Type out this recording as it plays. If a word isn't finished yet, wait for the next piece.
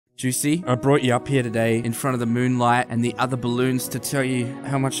Juicy, I brought you up here today in front of the moonlight and the other balloons to tell you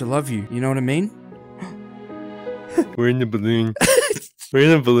how much I love you. You know what I mean? We're in the balloon. We're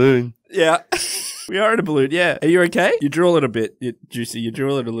in a balloon. Yeah. We are in a balloon, yeah. Are you okay? You drooling a bit, Juicy. You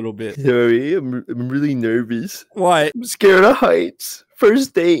drooling a little bit. Sorry, I'm really nervous. Why? I'm scared of heights.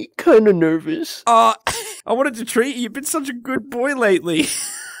 First date, kind of nervous. I wanted to treat you. You've been such a good boy lately.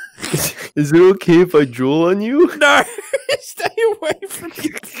 Is it okay if I drool on you? No. Stay away from me.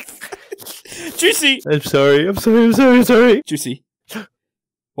 Juicy. I'm sorry. Juicy.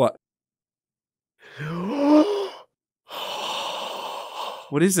 What?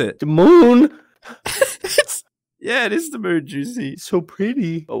 What is it? The moon. Yeah, it is the moon, Juicy. It's so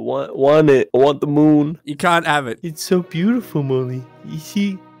pretty. I want it. I want the moon. You can't have it. It's so beautiful, Mully.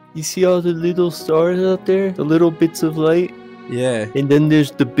 You see all the little stars out there? The little bits of light? Yeah. And then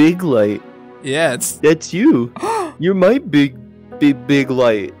there's the big light. Yeah, That's you. You're my big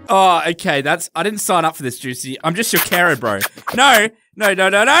light. Oh, okay. I didn't sign up for this, Juicy. I'm just your carer, bro. No.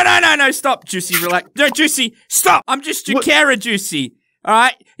 Stop, Juicy. Relax. No, Juicy. Stop. I'm just your carer, Juicy. All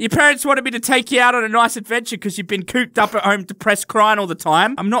right? Your parents wanted me to take you out on a nice adventure because you've been cooped up at home, depressed, crying all the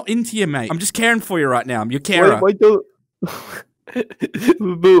time. I'm not into you, mate. I'm just caring for you right now. I'm your carer. Why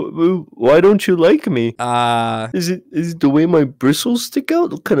don't you like me? Is it the way my bristles stick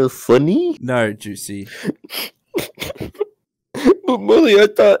out? Look kind of funny? No, Juicy. But Mully,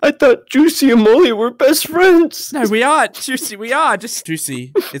 I thought Juicy and Mully were best friends. No, we are, Juicy. We are. Just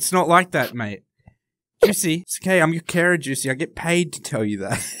Juicy. It's not like that, mate. Juicy, it's okay. I'm your carer, Juicy. I get paid to tell you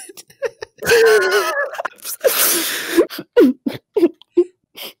that.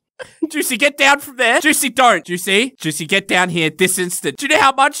 Juicy, get down from there. Juicy, don't. Juicy, get down here this instant. Do you know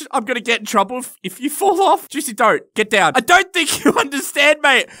how much I'm gonna get in trouble if you fall off? Juicy, don't. Get down. I don't think you understand,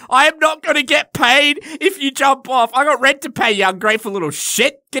 mate. I am not gonna get paid if you jump off. I got rent to pay, you ungrateful little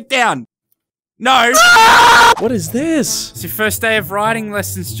shit. Get down. No. What is this? It's your first day of riding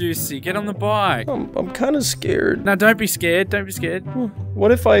lessons, Juicy. Get on the bike. I'm kind of scared. No, don't be scared. Don't be scared.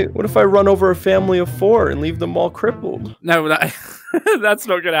 What if I run over a family of 4 and leave them all crippled? No, that's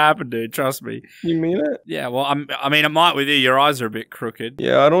not gonna happen, dude. Trust me. You mean it? Yeah. Well, I mean, it might with you. Your eyes are a bit crooked.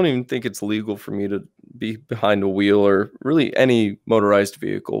 Yeah, I don't even think it's legal for me to be behind a wheel or really any motorized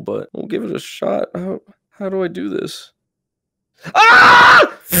vehicle, but we'll give it a shot. How do I do this? Ah!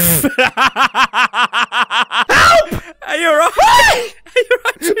 Help! Are you alright? Are you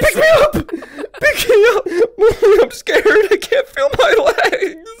alright? Pick me up! Pick me up! I'm scared. I can't feel my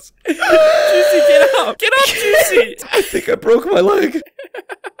legs. Juicy, get up! Get up, Juicy! I think I broke my leg.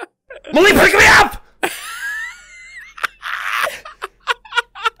 Mully, pick me up!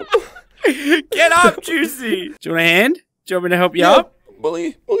 Get up, Juicy! Do you want a hand? Do you want me to help you up?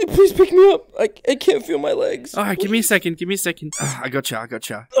 Mully, please pick me up. I can't feel my legs. Alright, give me a second. I gotcha.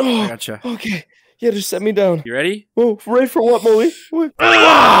 Oh, I gotcha. Okay. Yeah, just set me down. You ready? Oh, ready for what, Mully? What? Are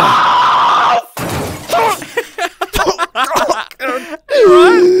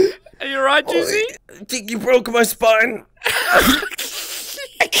you alright, Juicy? I think you broke my spine.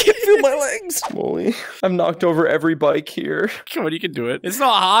 I can't feel my legs. Mully, I've knocked over every bike here. Come on, you can do it. It's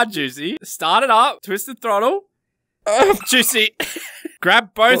not hard, Juicy. Start it up. Twist the throttle. Juicy.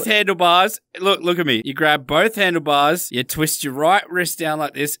 Grab both handlebars. Look at me. You grab both handlebars. You twist your right wrist down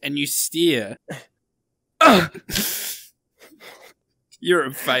like this, and you steer. You're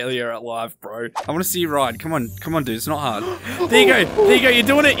a failure at life, bro. I want to see you ride. Come on, dude. It's not hard. There you go. You're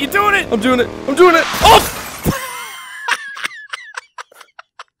doing it. I'm doing it. Oh!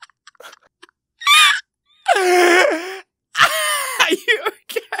 Are you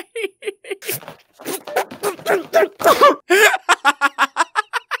okay?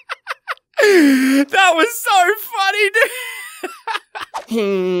 That was so funny, dude.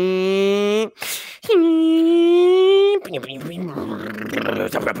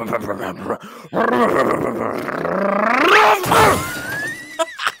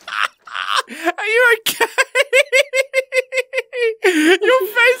 Are you okay? Your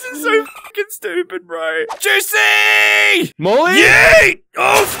face is so fucking stupid, bro. Juicy! Mully? Yeet!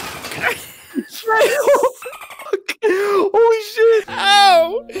 Oh, Holy shit!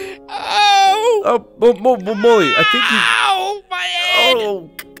 Ow! Ow! Oh, Mully, I think you... Ow! My head! Oh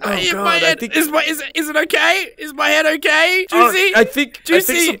God, my head. I think... Is it okay? Is my head okay? Juicy? I think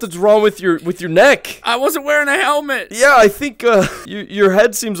Juicy? something's wrong with your neck. I wasn't wearing a helmet. Yeah, I think your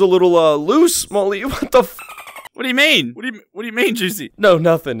head seems a little loose, Mully. What the f... What do you mean? What do you mean, Juicy? No,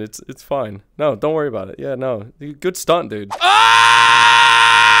 nothing. It's fine. No, don't worry about it. Yeah, no. Good stunt, dude.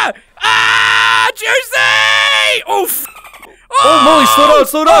 Ah! Ah! Juicy! Oof! Oh, Mully,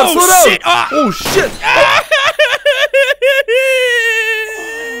 slow down. Shit! Oh, shit!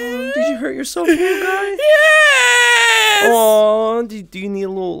 hurt yourself, little guy? Yes! Oh, do you need a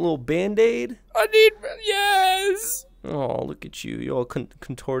little Band-Aid? I need, yes! Oh, look at you. You're all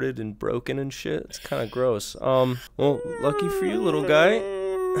contorted and broken and shit. It's kind of gross. Well, lucky for you, little guy.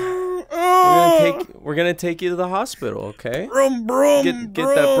 We're gonna take you to the hospital, okay? Get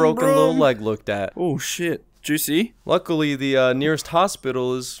that broken little leg looked at. Oh, shit. Juicy? Luckily, the nearest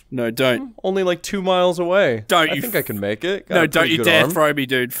hospital is... No, don't. Only like 2 miles away. Don't I you... think I can make it. No, don't you dare throw me,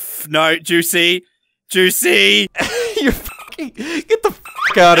 dude. No, Juicy. Juicy! You're fucking... Get the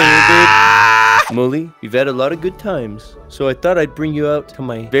fuck out of here, dude. Mully, we've had a lot of good times, so I thought I'd bring you out to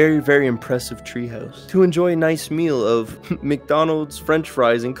my very, very impressive treehouse to enjoy a nice meal of McDonald's French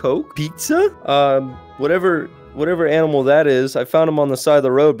fries and Coke, pizza, whatever animal that is. I found him on the side of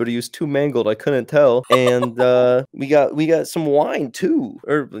the road, but he was too mangled, I couldn't tell. And we got some wine too.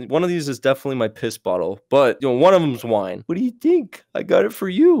 Or one of these is definitely my piss bottle, but you know, one of them's wine. What do you think? I got it for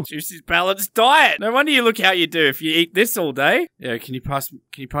you. Juicy's balanced diet. No wonder you look how you do if you eat this all day. Yeah, can you pass me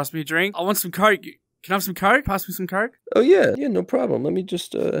a drink? I want some Coke. Can I have some Coke? Pass me some Coke. Oh yeah, no problem. Let me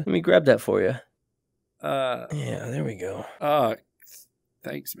just let me grab that for you. Yeah, there we go. Oh,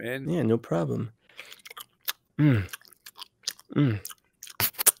 thanks, man. Yeah, no problem.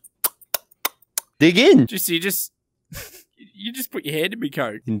 Dig in. Juicy, you just put your hand in me,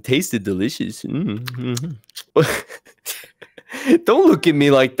 Coke. It tasted delicious. Don't look at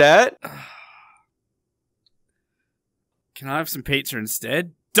me like that. Can I have some pizza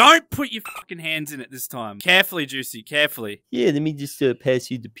instead? Don't put your fucking hands in it this time. Carefully, Juicy, carefully. Yeah, let me just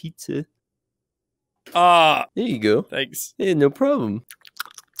pass you the pizza. Ah, there you go. Thanks. Yeah, no problem.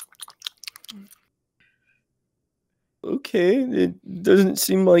 Okay, it doesn't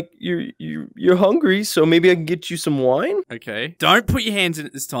seem like you're hungry, so maybe I can get you some wine? Okay. Don't put your hands in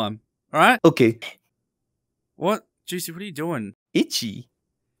it this time. Alright? Okay. What? Juicy, what are you doing? Itchy.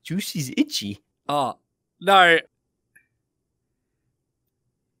 Juicy's itchy. Oh. No.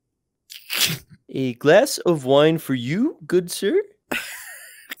 A glass of wine for you, good sir?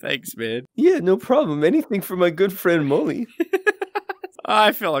 Thanks, man. Yeah, no problem. Anything for my good friend Mully.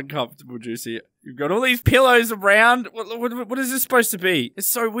 I feel uncomfortable, Juicy. You've got all these pillows around. What is this supposed to be? It's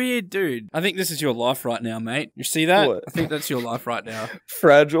so weird, dude. I think this is your life right now, mate. You see that? What? I think that's your life right now.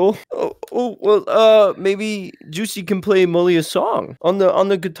 Fragile. Oh, well, maybe Juicy can play Mully a song on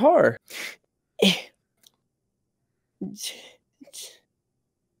the guitar.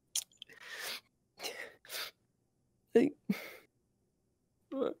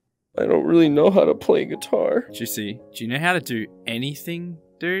 I don't really know how to play guitar. Juicy, do you know how to do anything,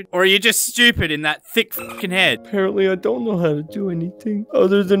 dude? Or are you just stupid in that thick fucking head? Apparently, I don't know how to do anything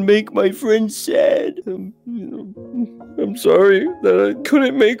other than make my friends sad. I'm sorry that I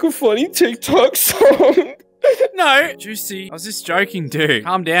couldn't make a funny TikTok song. No, Juicy, I was just joking, dude.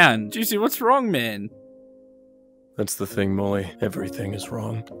 Calm down. Juicy, what's wrong, man? That's the thing, Mully. Everything is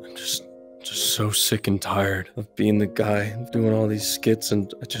wrong. I'm just so sick and tired of being the guy doing all these skits,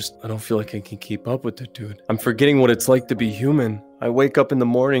 and I don't feel like I can keep up with it, dude. I'm forgetting what it's like to be human. I wake up in the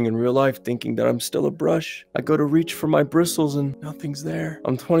morning in real life thinking that I'm still a brush. I go to reach for my bristles and nothing's there.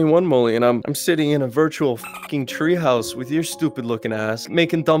 I'm 21, Mully, and I'm sitting in a virtual fucking treehouse with your stupid looking ass,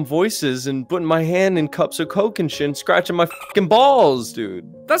 making dumb voices and putting my hand in cups of Coke and shit and scratching my fucking balls, dude.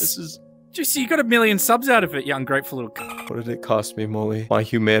 This is... Juicy, you got 1 million subs out of it, you ungrateful little c***. What did it cost me, Mully? My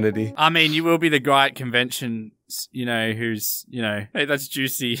humanity. I mean, you will be the guy at conventions, you know, who's, you know, hey, that's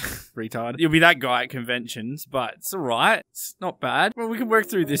Juicy, retard. You'll be that guy at conventions, but it's alright. It's not bad. Well, we can work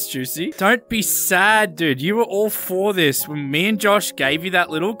through this, Juicy. Don't be sad, dude. You were all for this when me and Josh gave you that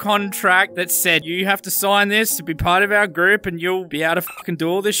little contract that said you have to sign this to be part of our group and you'll be able to fucking do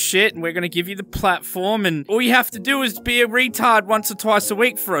all this shit and we're gonna give you the platform and all you have to do is be a retard once or twice a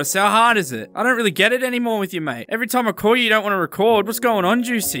week for us. How hard is it? I don't really get it anymore with you, mate. Every time I call you, you don't want to record. What's going on,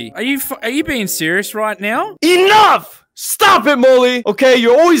 Juicy? Are you being serious right now? Enough! Stop it, Mully! Okay,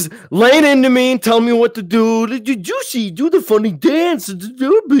 you're always laying into me and telling me what to do. Juicy, do the funny dance.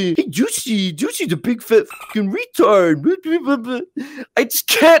 Hey, Juicy, the big fat fucking retard. I just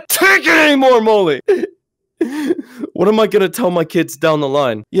can't take it anymore, Mully. What am I gonna tell my kids down the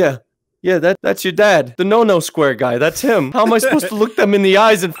line? Yeah, that's your dad. The no-no square guy, that's him. How am I supposed to look them in the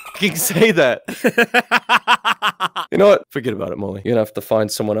eyes and fucking say that? You know what? Forget about it, Mully. You're gonna have to find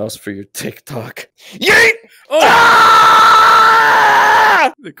someone else for your TikTok. Yeet! Oh.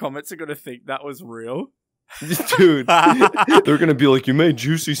 Ah! The comments are gonna think that was real. Dude, they're gonna be like, you made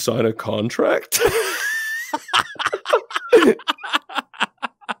Juicy sign a contract?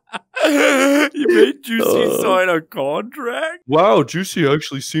 You made Juicy sign a contract? Wow, Juicy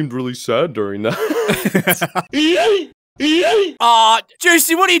actually seemed really sad during that. Aw,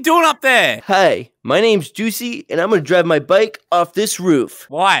 Juicy, what are you doing up there? Hi, my name's Juicy, and I'm gonna drive my bike off this roof.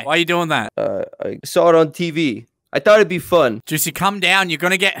 Why? Why are you doing that? I saw it on TV. I thought it'd be fun. Juicy, come down. You're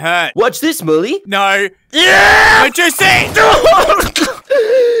gonna get hurt. Watch this, Mully. No. Yeah! No, Juicy!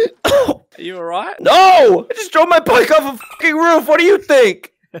 Are you alright? No! I just drove my bike off a fucking roof. What do you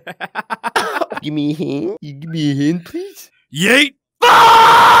think? Give me a hand. You give me a hand, please? Yeet!